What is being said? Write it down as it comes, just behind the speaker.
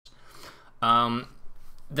Um,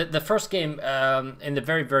 the first game, in the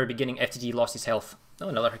very beginning, FTD lost his health. Oh,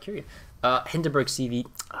 another Hercuria. Hindenburg CV,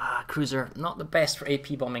 cruiser, not the best for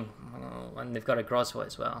AP bombing. Oh, and they've got a Groswell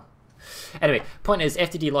as well. Anyway, point is,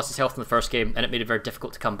 FTD lost his health in the first game, and it made it very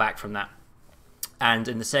difficult to come back from that. And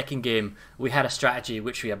in the second game, we had a strategy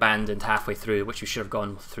which we abandoned halfway through, which we should have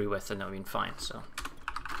gone through with, and I mean, fine, so.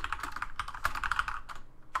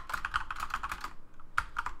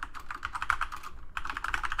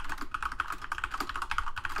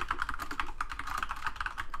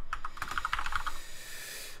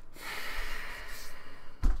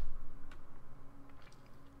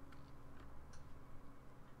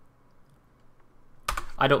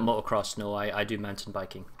 I don't motocross, no, I do mountain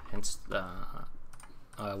biking, hence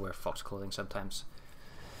I wear fox clothing sometimes.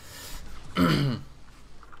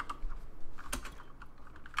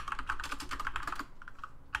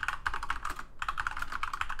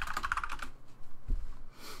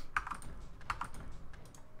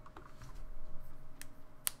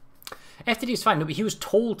 FTD is fine, no, but he was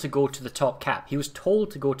told to go to the top cap. He was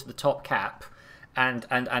told to go to the top cap and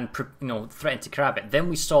you know, threaten to grab it. Then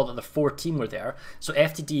we saw that the 14 were there, so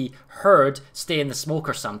FTD heard stay in the smoke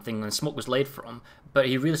or something, and smoke was laid for him, but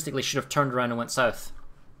he realistically should have turned around and went south.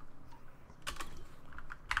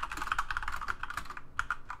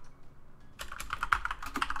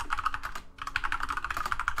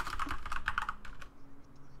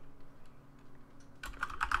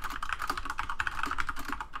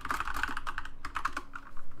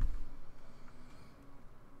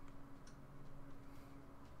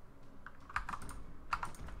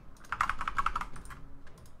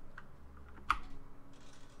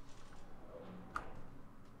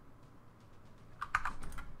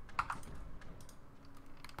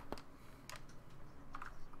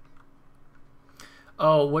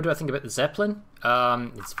 Oh, what do I think about the Zeppelin?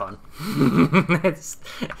 It's fun. it's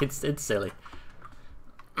silly.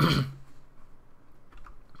 Okay,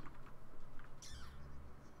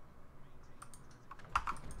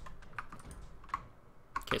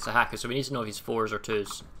 it's a hacker, so we need to know if he's 4s or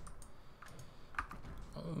 2s.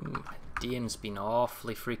 Oh, Dane's been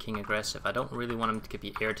awfully freaking aggressive. I don't really want him to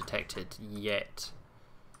be air detected yet.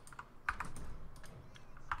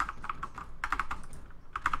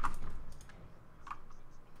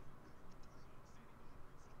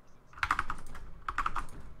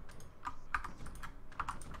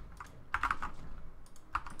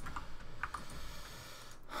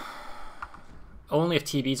 Only if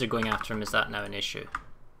TBs are going after him is that now an issue.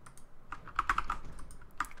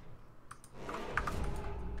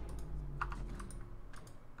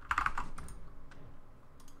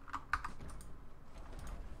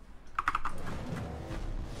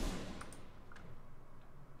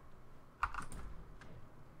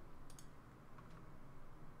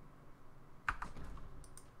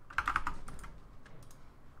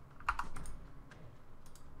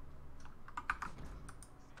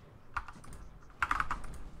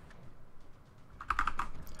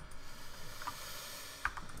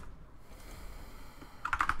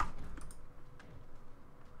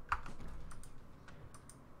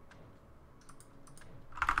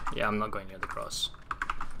 Yeah, I'm not going near the cross.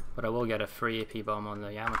 But I will get a free AP bomb on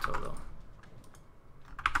the Yamato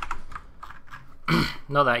though.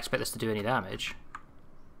 Not that I expect this to do any damage.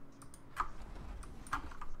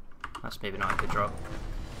 That's maybe not a good drop.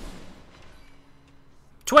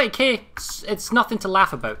 20k! It's nothing to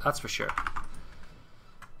laugh about, that's for sure.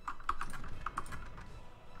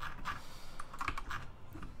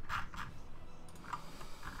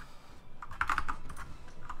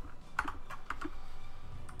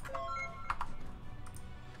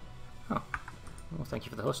 Thank you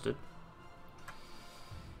for the host, dude.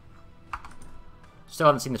 Still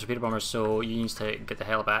haven't seen the torpedo bombers, so you need to get the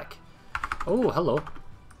hell back. Oh, hello.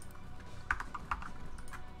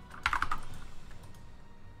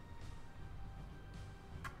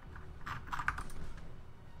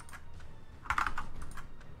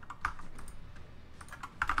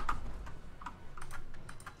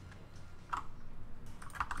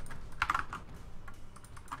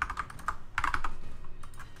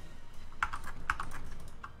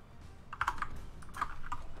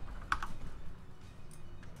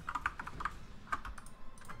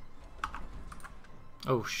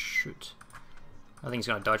 Oh shoot. I think he's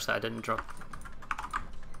gonna dodge that I didn't drop.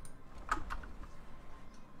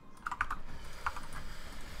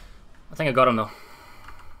 I think I got him though.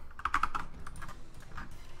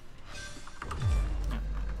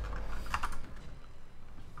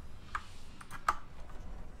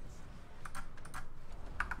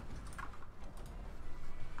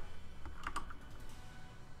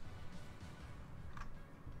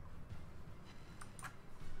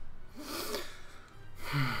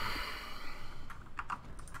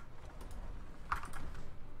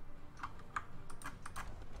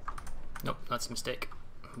 that's a mistake.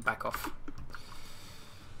 Back off.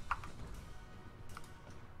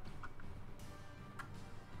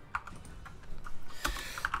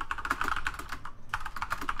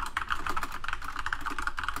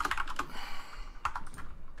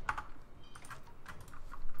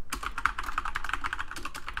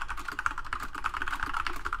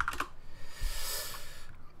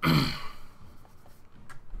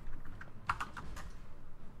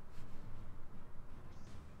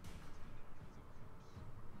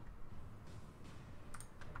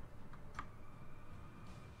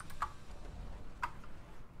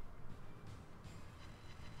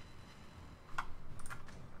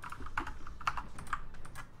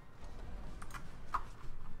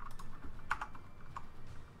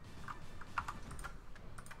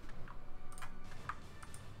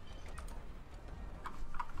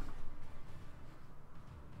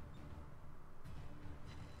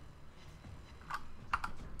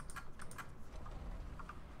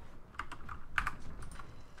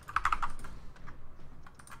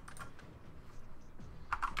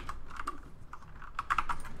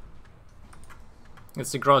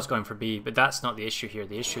 It's the Groz going for B, but that's not the issue here.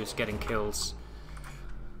 The issue is getting kills.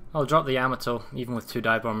 I'll drop the Yamato, even with 2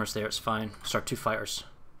 dive bombers there, it's fine. Start 2 fighters.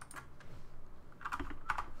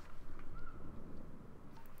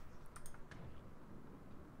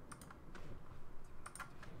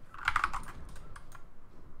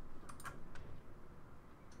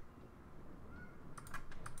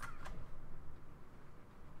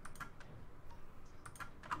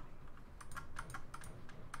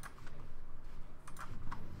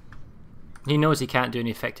 He knows he can't do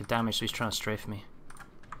any effective damage, so he's trying to strafe me.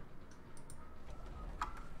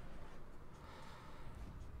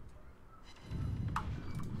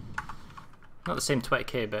 Not the same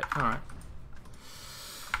 20k, but alright.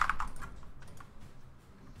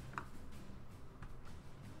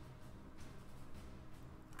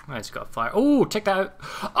 Oh, he's got a fire. Oh, check that out.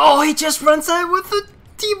 Oh, he just runs out with the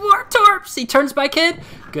Teamwork Torps. He turns back in.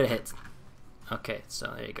 Good hit. Okay,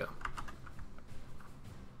 so there you go.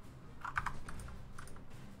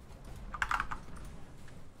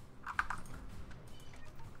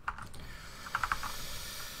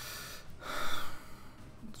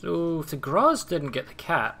 So if the Groz didn't get the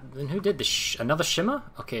cat, then who did the another Shimmer?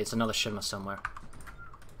 Okay, it's another Shimmer somewhere.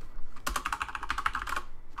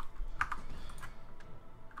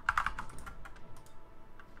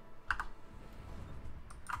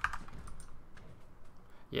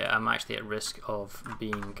 Yeah, I'm actually at risk of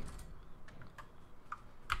being...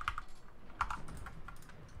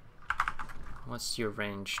 What's your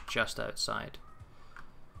range? Just outside.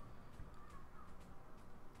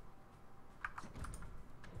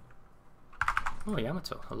 Oh,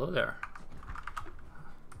 Yamato, hello there.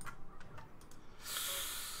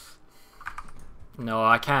 No,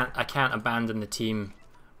 I can't abandon the team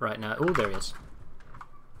right now. Oh, there he is.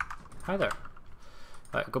 Hi there.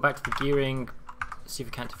 Right, go back to the gearing, see if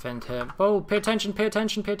we can't defend him. Oh, pay attention, pay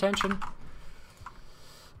attention, pay attention.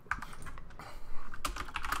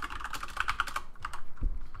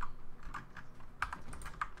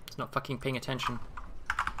 It's not fucking paying attention.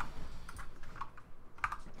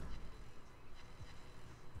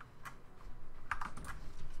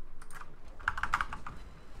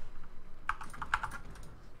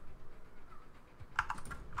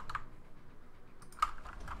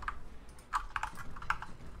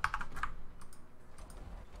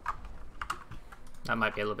 That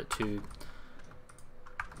might be a little bit too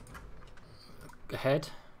ahead.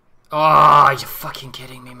 Oh, you're fucking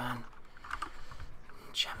kidding me, man.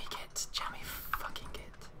 Jammy kit, jammy fucking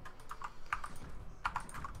kit.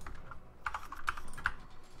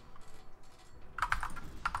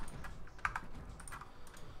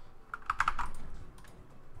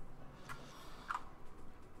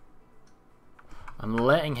 I'm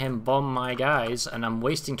letting him bomb my guys, and I'm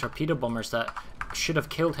wasting torpedo bombers that should have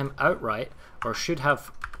killed him outright, or should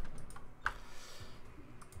have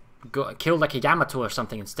killed like a Yamato or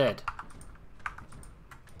something instead.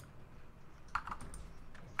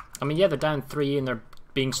 I mean, yeah, they're down 3 and they're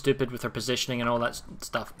being stupid with their positioning and all that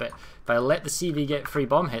stuff, but if I let the CV get free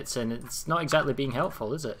bomb hits in, it's not exactly being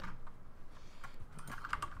helpful, is it?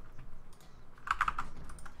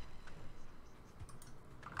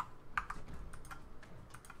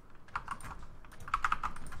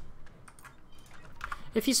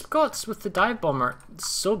 If he scots with the dive bomber,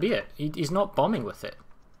 so be it. He's not bombing with it.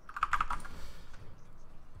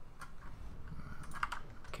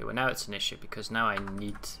 Okay, well now it's an issue because now I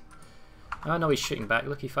need... Oh no, he's shooting back.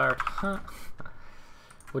 Look, he fired.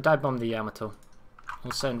 We'll dive bomb the Yamato.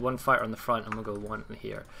 We'll send 1 fighter on the front and we'll go 1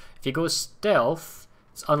 here. If he goes stealth,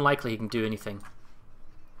 it's unlikely he can do anything.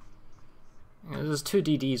 There's 2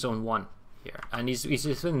 DDs on 1 here, and he's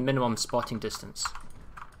within minimum spotting distance.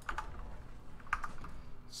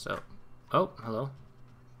 So, oh, hello.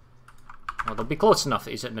 Well, they'll be close enough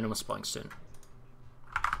that he's at minimum spotting soon.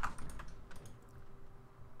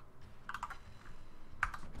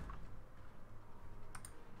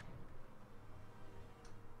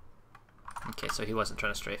 Okay, so he wasn't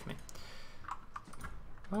trying to strafe me.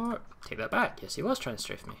 Or, take that back. Yes, he was trying to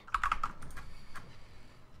strafe me.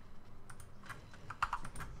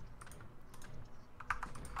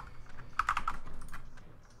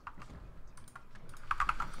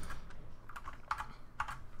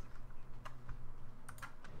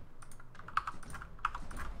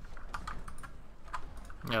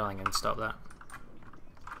 I don't think I can stop that.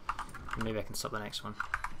 Maybe I can stop the next one.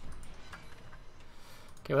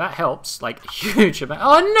 Okay, well that helps, like, a huge amount.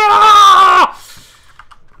 Oh no!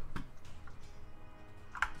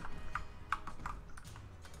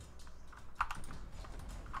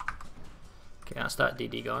 Okay, that's that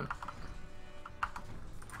DD gone.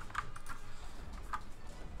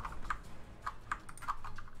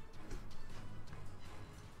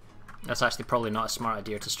 That's actually probably not a smart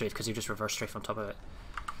idea to strafe, because you just reverse strafe on top of it.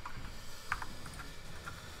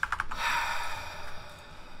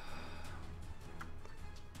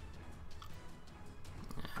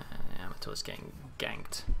 Yamato's getting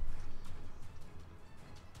ganked.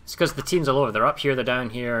 It's because the team's all over. They're up here, they're down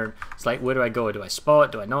here. It's like, where do I go? Do I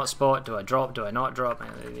spot? Do I not spot? Do I drop? Do I not drop?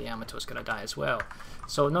 And the Yamato's gonna die as well.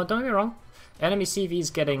 So, no, don't get me wrong. Enemy CV's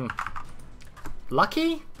getting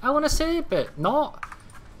lucky, I want to say, but not.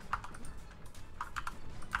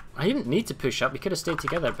 I didn't need to push up, we could have stayed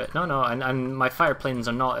together, but no, and my fire planes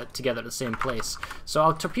are not together at the same place. So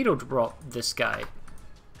I'll torpedo drop this guy.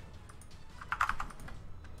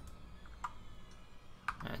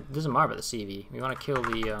 It doesn't matter about the CV. We want to kill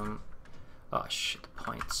the, oh shit, the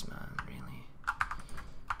points, man, really.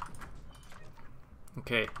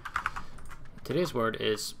 Okay. Today's word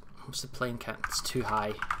is, what's the plane count? It's too high.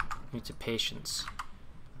 You need to patience.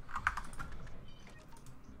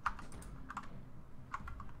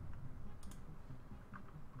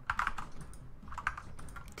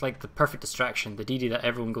 Like the perfect distraction, the DD that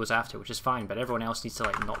everyone goes after, which is fine, but everyone else needs to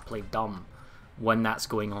like not play dumb when that's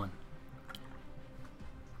going on.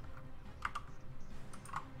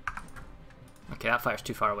 Okay, that fire's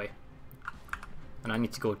too far away. And I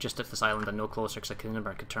need to go just off this island and no closer because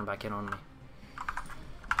Hindenburg could turn back in on me.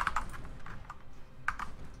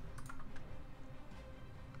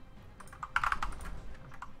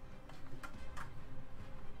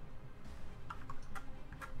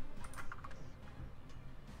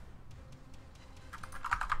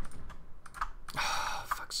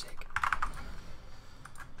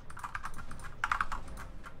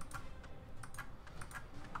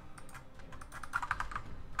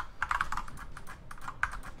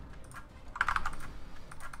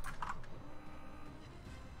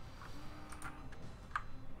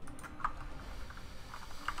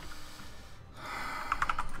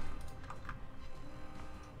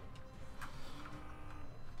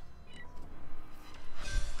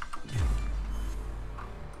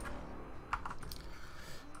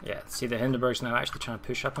 Yeah, see the Hindenburg's now actually trying to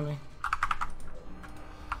push up on me.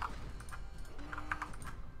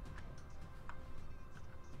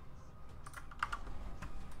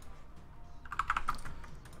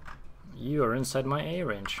 You are inside my A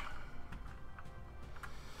range.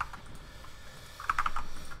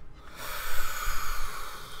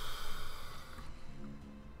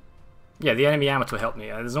 Yeah, the enemy Yamato helped me.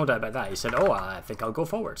 There's no doubt about that. He said, oh, I think I'll go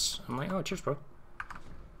forwards. I'm like, oh, cheers, bro.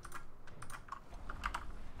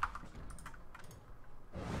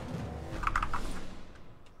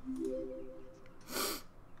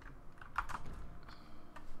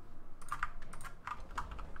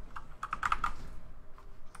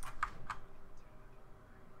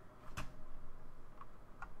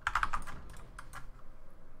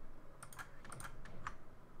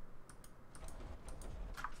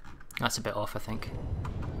 That's a bit off, I think.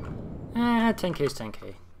 10k is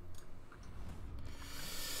 10k.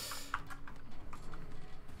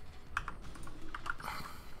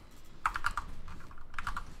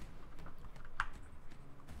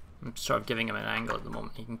 I'm sort of giving him an angle at the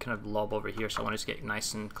moment. He can kind of lob over here, so I want to get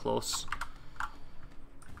nice and close.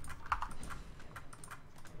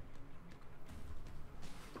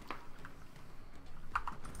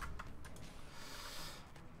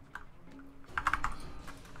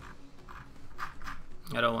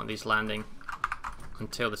 I don't want these landing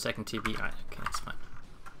until the second TB. Alright, okay, that's fine.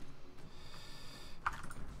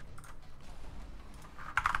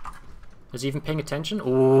 Is he even paying attention?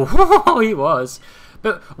 Oh, he was.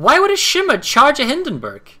 But why would a Shimmer charge a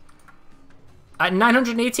Hindenburg? at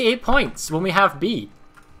 988 points when we have B.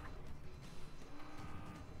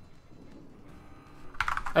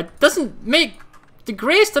 It doesn't make the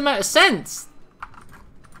greatest amount of sense.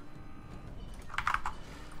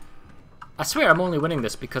 I swear I'm only winning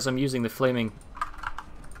this because I'm using the flaming...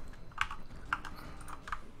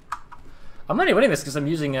 I'm only winning this because I'm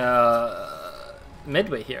using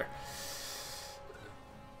midway here.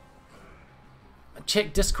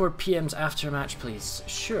 Check Discord PMs after a match, please.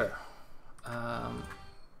 Sure.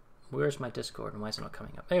 Where's my Discord and why is it not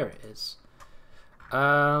coming up? There it is.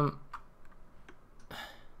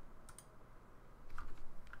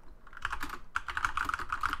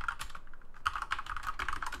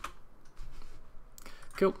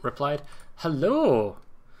 Cool. Replied. Hello.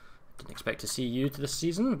 Didn't expect to see you this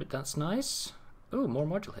season, but that's nice. Oh, more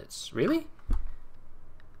module hits. Really?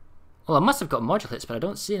 Well, I must have got module hits, but I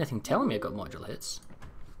don't see anything telling me I got module hits.